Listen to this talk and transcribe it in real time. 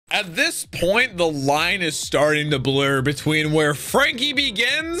At this point, the line is starting to blur between where Frankie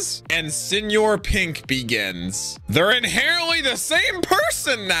begins and Senor Pink begins. They're inherently the same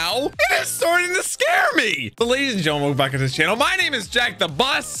person now. It is starting to scare me. But ladies and gentlemen, welcome back to this channel. My name is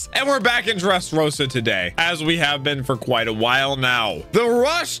JackTheBus, and we're back in Dressrosa today, as we have been for quite a while now. The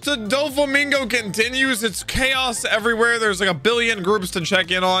rush to Doflamingo continues. It's chaos everywhere. There's like a billion groups to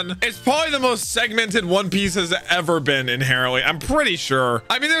check in on. It's probably the most segmented One Piece has ever been inherently. I'm pretty sure.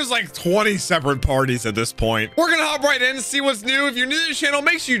 I mean, there's like 20 separate parties at this point. We're gonna hop right in and see what's new. If you're new to the channel,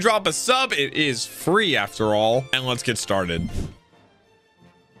 make sure you drop a sub. It is free after all. And let's get started.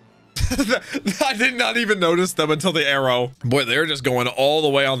 I did not even notice them until the arrow. Boy, they're just going all the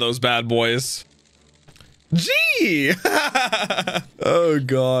way on those bad boys. Gee. Oh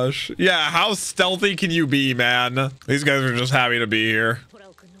gosh. Yeah, how stealthy can you be, man? These guys are just happy to be here.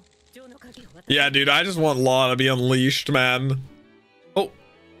 Yeah, dude, I just want Law to be unleashed, man. Oh,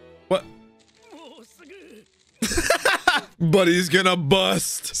 what? But he's gonna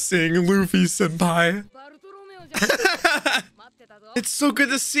bust. Sing Luffy senpai. It's so good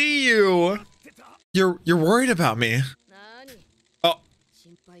to see you. You're worried about me. Oh.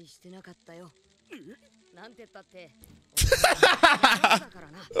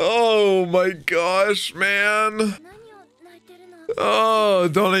 Oh my gosh, man. Oh,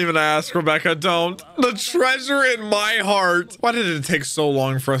 don't even ask, Rebecca, don't. The treasure in my heart. Why did it take so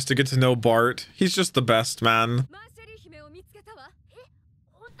long for us to get to know Bart? He's just the best, man.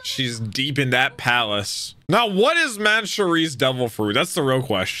 She's deep in that palace. Now, what is Manchuri's devil fruit? That's the real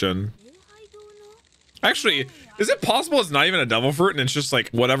question. Actually, is it possible it's not even a devil fruit and it's just like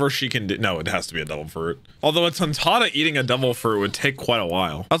whatever she can do? No, it has to be a devil fruit. Although a Tontada eating a devil fruit would take quite a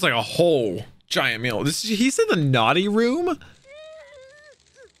while. That's like a whole giant meal. He's in the naughty room?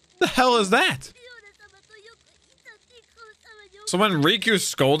 The hell is that? So when Riku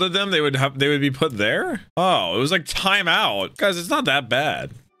scolded them, they would be put there? Oh, it was like time out. Guys, it's not that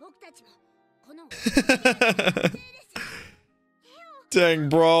bad. Dang,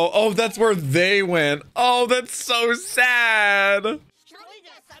 bro. Oh, that's where they went. Oh, that's so sad.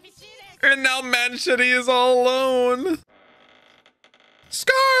 And now Manchuri is all alone.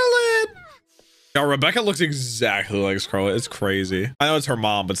 Scarlet! Now, Rebecca looks exactly like Scarlet. It's crazy. I know it's her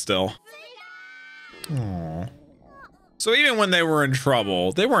mom, but still. Aww. So even when they were in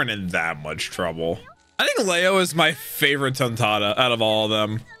trouble, they weren't in that much trouble. I think Leo is my favorite Tontada out of all of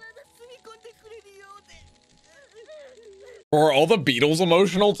them. Or are all the Beatles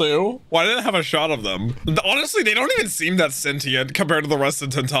emotional too? Why didn't I have a shot of them? Honestly, they don't even seem that sentient compared to the rest of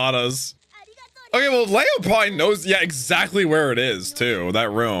Tontadas. Okay, well, Leo probably knows, yeah, exactly where it is too, that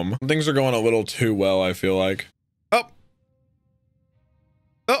room. Things are going a little too well, I feel like. Oh.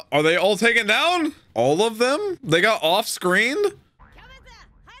 Oh, are they all taken down? All of them? They got off screen?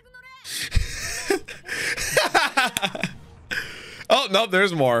 Oh, no,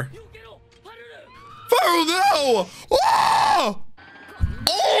 there's more. Oh no! Oh!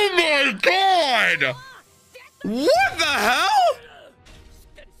 Oh my god! What the hell?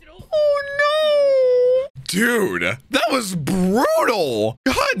 Oh no! Dude, that was brutal!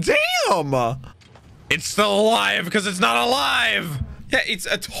 God damn! It's still alive because it's not alive! Yeah, it's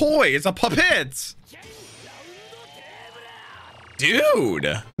a toy, it's a puppet!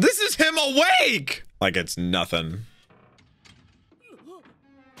 Dude, this is him awake! Like it's nothing.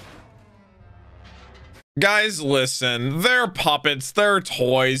 Guys, listen, they're puppets, they're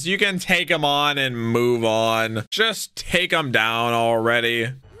toys. You can take them on and move on. Just take them down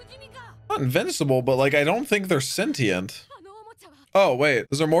already. Not invincible, but like, I don't think they're sentient. Oh, wait,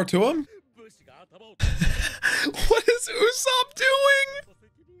 is there more to them? What is Usopp doing?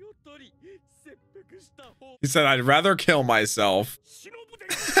 He said, I'd rather kill myself.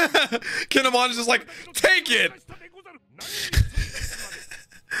 Kinemon's just like, take it!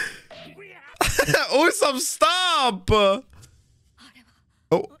 Usopp, stop! Oh,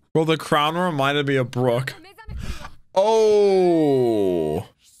 well, the crown reminded me of Brooke. Oh.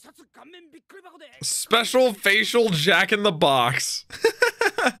 Special facial Jack in the Box.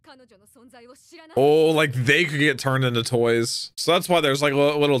 Oh, like they could get turned into toys. So that's why there's like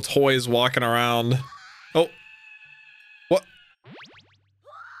little toys walking around. Oh. What?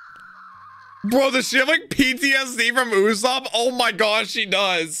 Bro, does she have like PTSD from Usopp? Oh my gosh, she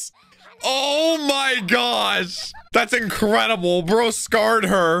does. Oh my gosh. That's incredible. Bro scarred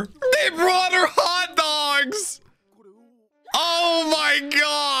her. They brought her hot dogs. Oh my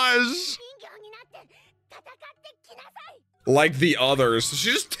gosh. Like the others.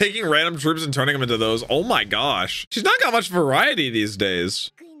 She's just taking random troops and turning them into those. Oh my gosh. She's not got much variety these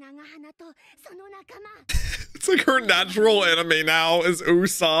days. It's like her natural enemy now is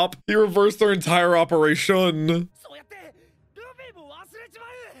Usopp. He reversed their entire operation.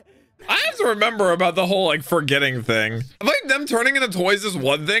 I have to remember about the whole like forgetting thing. Like them turning into toys is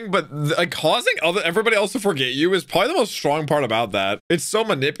one thing, but like causing everybody else to forget you is probably the most strong part about that. It's so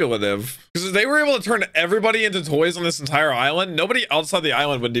manipulative because if they were able to turn everybody into toys on this entire island, nobody outside the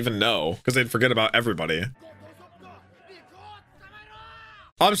island would even know because they'd forget about everybody.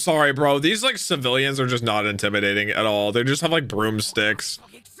 I'm sorry, bro. These like civilians are just not intimidating at all. They just have like broomsticks.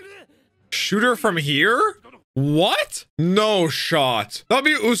 Shoot her from here? What? No shot. That'd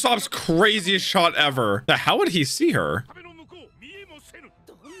be Usopp's craziest shot ever. Now, how would he see her?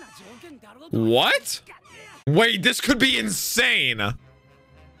 What? Wait, this could be insane. That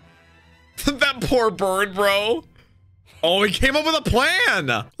poor bird, bro. Oh, he came up with a plan.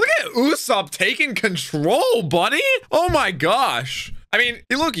 Look at Usopp taking control, buddy. Oh my gosh. I mean,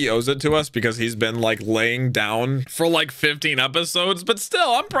 he owes it to us because he's been like laying down for like 15 episodes, but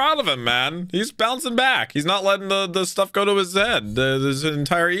still, I'm proud of him, man. He's bouncing back. He's not letting the stuff go to his head, his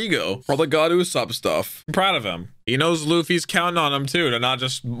entire ego. All the God Usopp stuff. I'm proud of him. He knows Luffy's counting on him too to not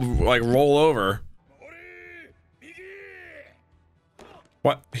just like roll over.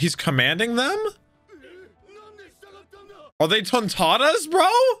 What? He's commanding them? Are they Tontadas, bro?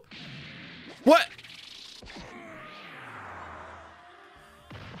 What?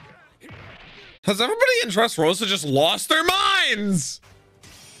 Has everybody in Dressrosa just lost their minds?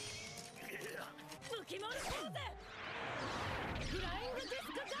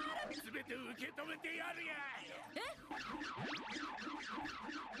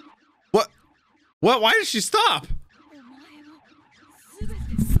 What? What? Why did she stop?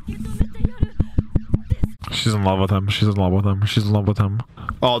 She's in love with him. She's in love with him. She's in love with him.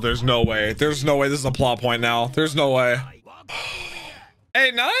 Oh, there's no way. There's no way this is a plot point now. There's no way. Hey,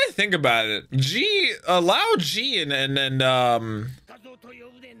 now that I think about it, allow G and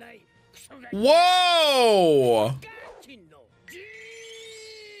whoa!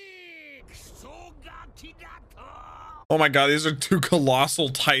 Oh my god, these are two colossal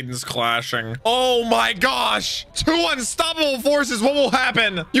titans clashing. Oh my gosh! Two unstoppable forces, what will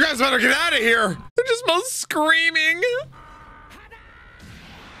happen? You guys better get out of here! They're just both screaming.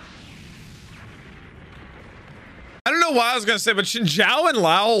 I don't know what I was gonna say, but Shinjao and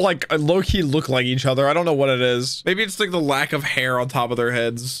Lao like low-key look like each other. I don't know what it is. Maybe it's like the lack of hair on top of their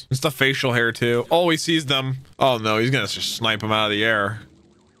heads. It's the facial hair too. Oh, he sees them. Oh no, he's gonna just snipe them out of the air.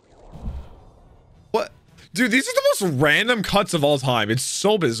 What? Dude, these are the most random cuts of all time. It's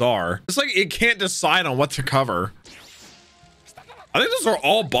so bizarre. It's like it can't decide on what to cover. I think those are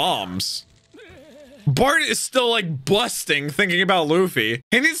all bombs. Bart is still like busting thinking about Luffy.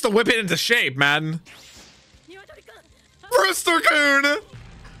 He needs to whip it into shape, man. Rooster-kun!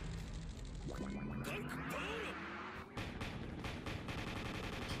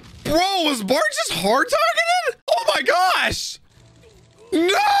 Bro, was Bart just hard targeted? Oh my gosh!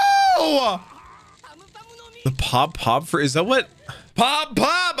 No! The pop for, is that what? Pop!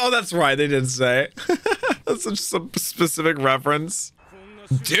 Oh, that's right. They didn't say. That's such a specific reference.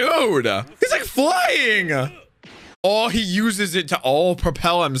 Dude, he's like flying. Oh, he uses it to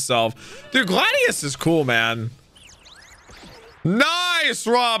propel himself. Dude, Gladius is cool, man. Nice,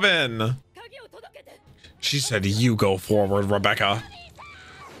 Robin. She said, you go forward, Rebecca.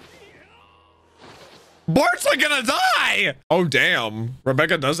 Bart's like gonna die. Oh, damn.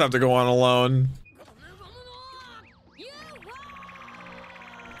 Rebecca does have to go on alone.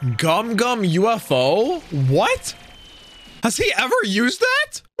 Gum Gum UFO? What? Has he ever used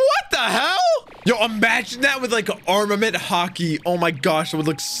that? What the hell? Yo, imagine that with like armament hockey. Oh my gosh, it would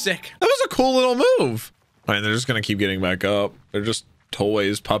look sick. That was a cool little move. All right, they're just gonna keep getting back up. They're just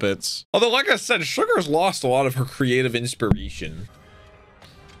toys, puppets. Although, like I said, Sugar's lost a lot of her creative inspiration.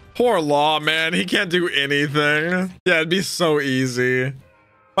 Poor Law, man. He can't do anything. Yeah, it'd be so easy.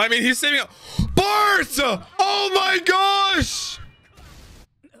 I mean, he's saving up. Bart! Oh my gosh!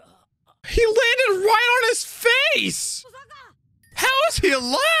 He landed right on his face! How is he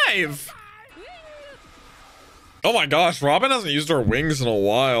alive? Oh my gosh, Robin hasn't used her wings in a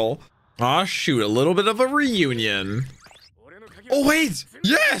while. Aw, shoot, a little bit of a reunion. Oh, wait,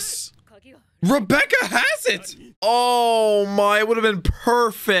 yes! Rebecca has it! Oh my, it would have been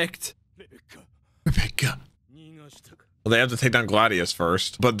perfect. Rebecca. Well, they have to take down Gladius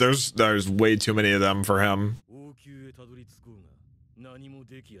first, but there's way too many of them for him.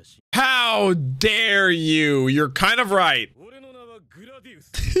 How dare you? You're kind of right.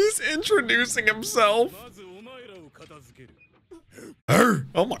 He's introducing himself.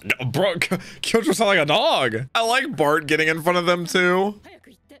 Oh my god, bro, Kyoto sound like a dog. I like Bart getting in front of them too.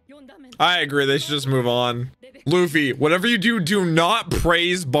 I agree, they should just move on. Luffy, whatever you do, do not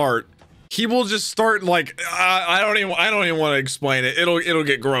praise Bart. He will just start like I don't even want to explain it. It'll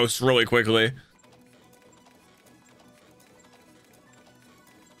get gross really quickly.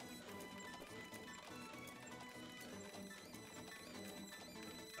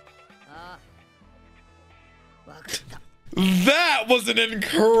 That was an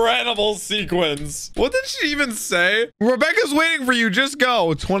incredible sequence. What did she even say? Rebecca's waiting for you. Just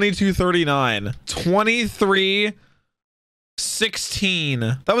go. 22:39.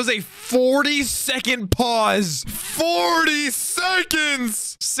 23:16. That was a 40-second pause. 40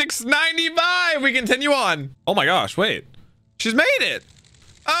 seconds. 6:95. We continue on. Oh my gosh, wait. She's made it.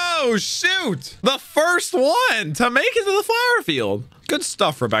 Oh, shoot. The first one to make it to the flower field. Good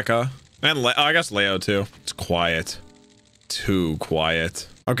stuff, Rebecca. And I guess Leo, too. It's quiet. Too quiet.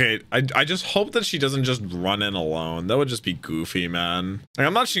 Okay, I just hope that she doesn't just run in alone. That would just be goofy, man. Like,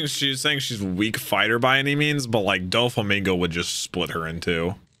 I'm not saying she's a weak fighter by any means, but like Doflamingo would just split her in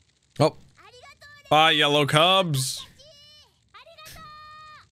two. Oh. Bye, yellow cubs.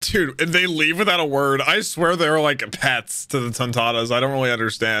 Dude, and they leave without a word. I swear they're like pets to the Tontatas. I don't really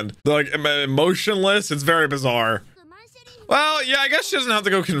understand. They're like emotionless. It's very bizarre. Well, yeah, I guess she doesn't have to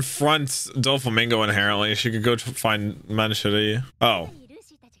go confront Doflamingo inherently. She could go find Manchuri. Oh.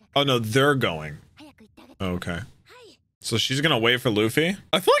 Oh, no, they're going. Okay. So she's gonna wait for Luffy?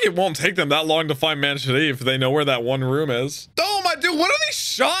 I feel like it won't take them that long to find Manchuri if they know where that one room is. Oh, my dude, what are these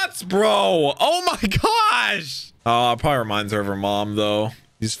shots, bro? Oh, my gosh. Oh, it probably reminds her of her mom, though.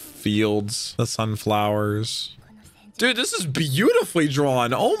 These fields, the sunflowers. Dude, this is beautifully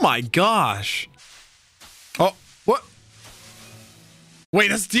drawn. Oh, my gosh. Oh. Wait,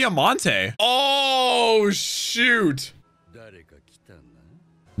 that's Diamante. Oh, shoot.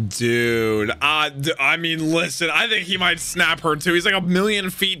 Dude, I mean, listen, I think he might snap her too. He's like 1,000,000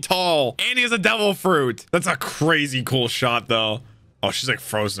 feet tall and he has a devil fruit. That's a crazy cool shot though. Oh, she's like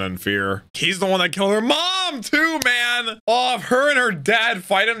frozen in fear. He's the one that killed her mom too, man. Oh, if her and her dad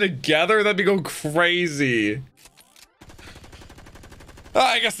fight him together, that'd be go crazy.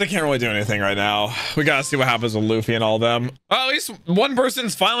 I guess they can't really do anything right now. We gotta see what happens with Luffy and all them. Oh, at least one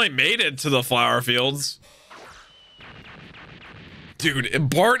person's finally made it to the flower fields. Dude,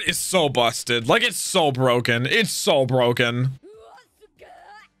 Bart is so busted. Like, it's so broken. It's so broken.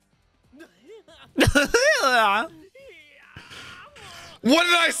 What did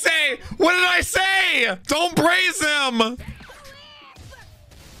I say? What did I say? Don't praise him.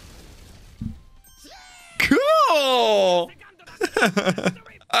 Cool.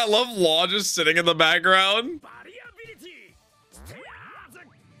 I love Law just sitting in the background.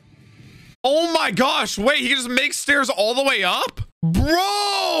 Oh my gosh, wait, he just makes stairs all the way up?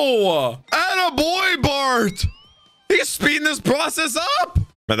 Bro! Attaboy, Bart! He's speeding this process up!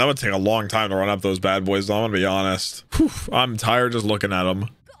 Man, that would take a long time to run up those bad boys, though, I'm gonna be honest. Whew, I'm tired just looking at them.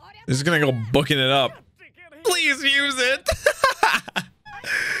 He's gonna go booking it up. Please use it!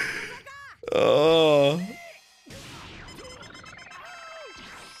 Oh.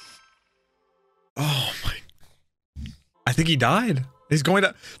 Oh my. I think he died. He's going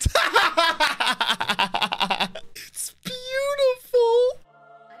to. It's beautiful.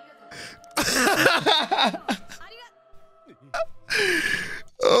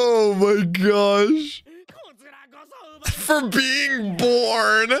 Oh my gosh. For being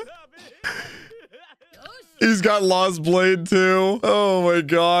born. He's got Lost Blade too. Oh my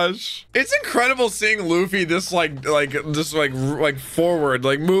gosh. It's incredible seeing Luffy this forward,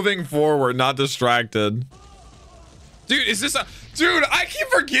 like moving forward, not distracted. Dude, is this a... Dude, I keep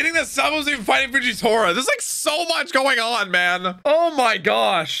forgetting that Sabo's even fighting Fujitora. There's like so much going on, man. Oh my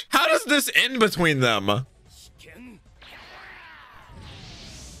gosh. How does this end between them?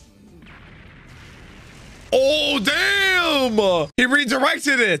 Oh, damn. He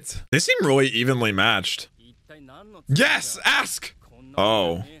redirected it. They seem really evenly matched. Yes, ask.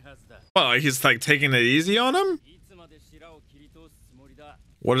 Oh. Well, he's like taking it easy on him?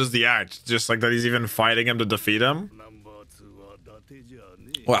 What is the act? Just like that he's even fighting him to defeat him?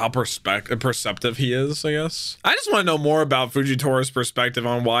 Well, how perceptive he is, I guess. I just want to know more about Fujitora's perspective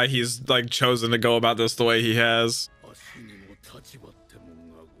on why he's like chosen to go about this the way he has.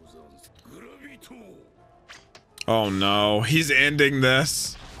 Oh no, he's ending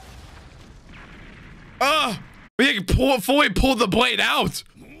this. Oh, we can fully pull the blade out.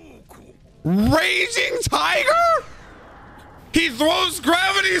 Raging Tiger? He throws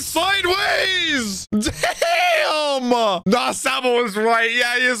gravity sideways. Damn. Nah, Sabo was right.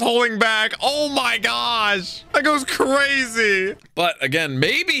 Yeah, he is holding back. Oh my gosh. That goes crazy. But again,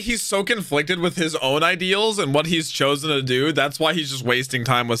 maybe he's so conflicted with his own ideals and what he's chosen to do. That's why he's just wasting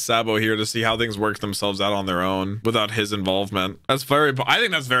time with Sabo here to see how things work themselves out on their own without his involvement. That's I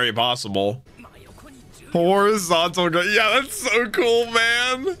think that's very possible. Horizontal. Yeah, that's so cool,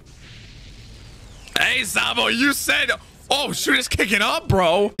 man. Hey, Sabo, you said, oh, shoot, it's kicking up,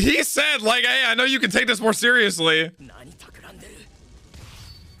 bro. He said, like, hey, I know you can take this more seriously.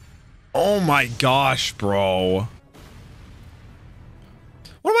 Oh my gosh, bro.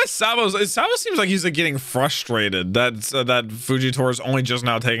 What about Sabo's? Sabo seems like he's like getting frustrated that that Fujitora is only just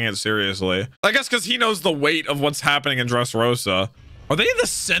now taking it seriously. I guess because he knows the weight of what's happening in Dressrosa. Are they in the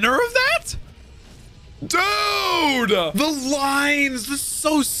center of that? Dude, the lines, this is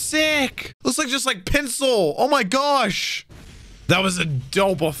so sick. Looks like just like pencil. Oh my gosh. That was a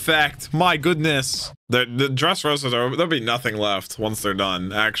dope effect. My goodness. The Dressrosas there'll be nothing left once they're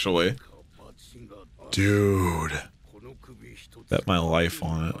done, actually. Dude. Bet my life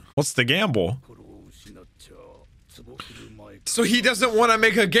on it. What's the gamble? So he doesn't want to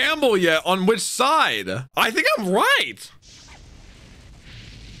make a gamble yet. On which side? I think I'm right.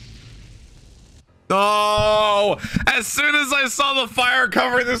 Oh, as soon as I saw the fire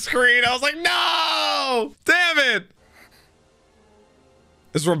covering the screen, I was like, no, damn it.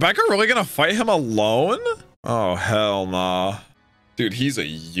 Is Rebecca really gonna fight him alone? Oh, hell nah. Dude, he's a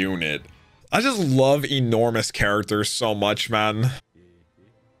unit. I just love enormous characters so much, man.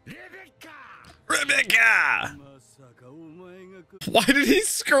 Rebecca! Why did he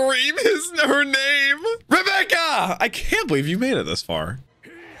scream her name? Rebecca! I can't believe you made it this far.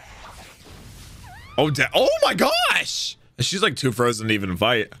 Oh my gosh! She's like too frozen to even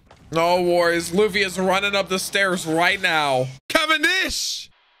fight. No worries. Luffy is running up the stairs right now. Cavendish!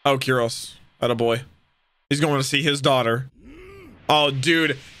 Oh, Kyros. Attaboy. He's going to see his daughter. Oh,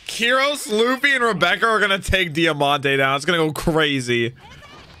 dude. Kyros, Luffy, and Rebecca are going to take Diamante down. It's going to go crazy.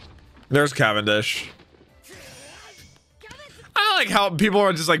 There's Cavendish. I like how people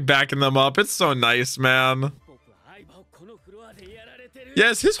are just like backing them up. It's so nice, man. Yeah,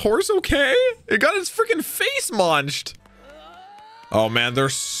 is his horse okay? It got its freaking face munched. Oh man, they're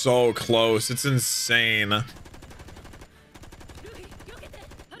so close. It's insane.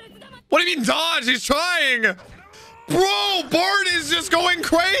 What do you mean dodge? He's trying. Bro, Bart is just going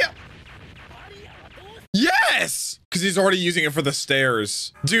crazy. Yes, because he's already using it for the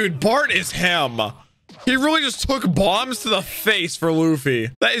stairs. Dude, Bart is him. He really just took bombs to the face for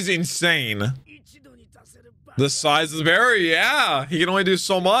Luffy. That is insane. The size of the barrier, yeah. He can only do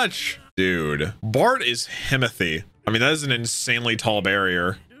so much. Dude, Bart is Himothy. I mean, that is an insanely tall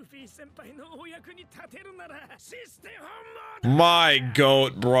barrier. My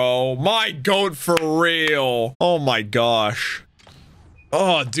goat, bro. My goat for real. Oh my gosh.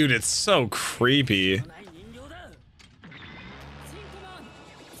 Oh, dude, it's so creepy.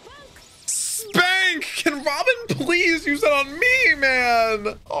 Spank! Can Robin please use that on me,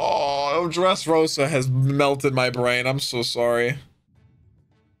 man? Oh, Dressrosa has melted my brain. I'm so sorry.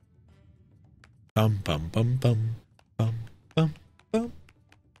 Bum, bum, bum, bum. Bum, bum, bum.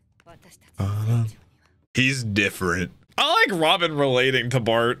 He's different. I like Robin relating to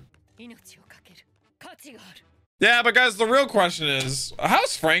Bart. Yeah, but guys, the real question is,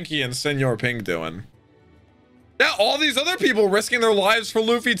 how's Frankie and Senor Pink doing? Yeah, all these other people risking their lives for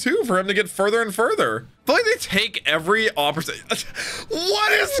Luffy too, for him to get further and further. I feel like they take every opportunity.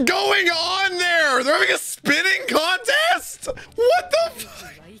 What is going on there? They're having a spinning contest? What the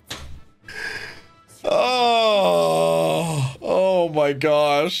fuck? Oh my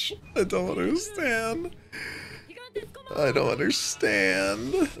gosh. I don't understand. I don't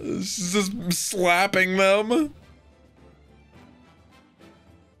understand. This is just slapping them.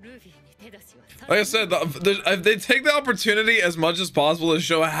 Like I said, they take the opportunity as much as possible to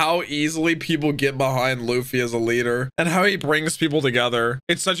show how easily people get behind Luffy as a leader and how he brings people together.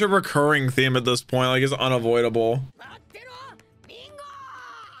 It's such a recurring theme at this point, like it's unavoidable.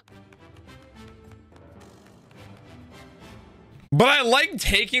 But I like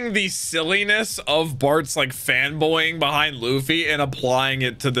taking the silliness of Bart's like fanboying behind Luffy and applying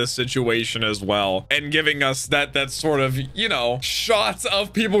it to this situation as well, and giving us that sort of, you know, shots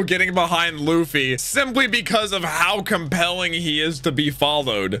of people getting behind Luffy simply because of how compelling he is to be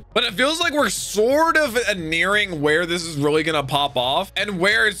followed. But it feels like we're sort of nearing where this is really gonna pop off and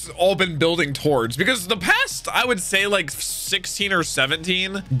where it's all been building towards, because the past, I would say like 16 or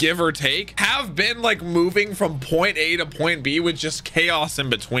 17, give or take, have been like moving from point A to point B with just chaos in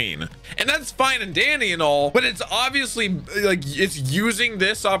between. And that's fine and dandy and all, but it's obviously like it's using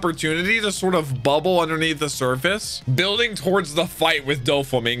this opportunity to sort of bubble underneath the surface, building towards the fight with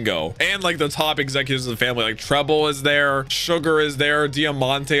Doflamingo and like the top executives of the family. Like Treble is there, Sugar is there,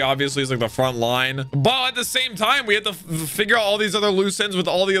 Diamante obviously is like the front line, but at the same time we have to figure out all these other loose ends with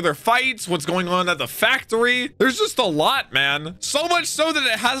all the other fights, what's going on at the factory. There's just a lot, man. So much so that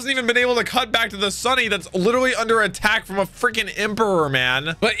it hasn't even been able to cut back to the Sunny that's literally under attack from a freaking Emperor,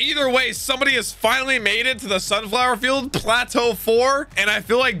 man. But either way, somebody has finally made it to the Sunflower Field, Plateau 4, and I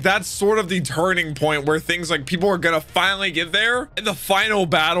feel like that's sort of the turning point where things like people are gonna finally get there and the final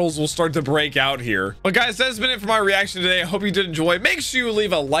battles will start to break out here. But guys, that's been it for my reaction today. I hope you did enjoy. Make sure you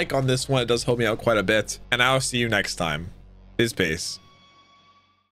leave a like on this one. It does help me out quite a bit, and I'll see you next time. Peace.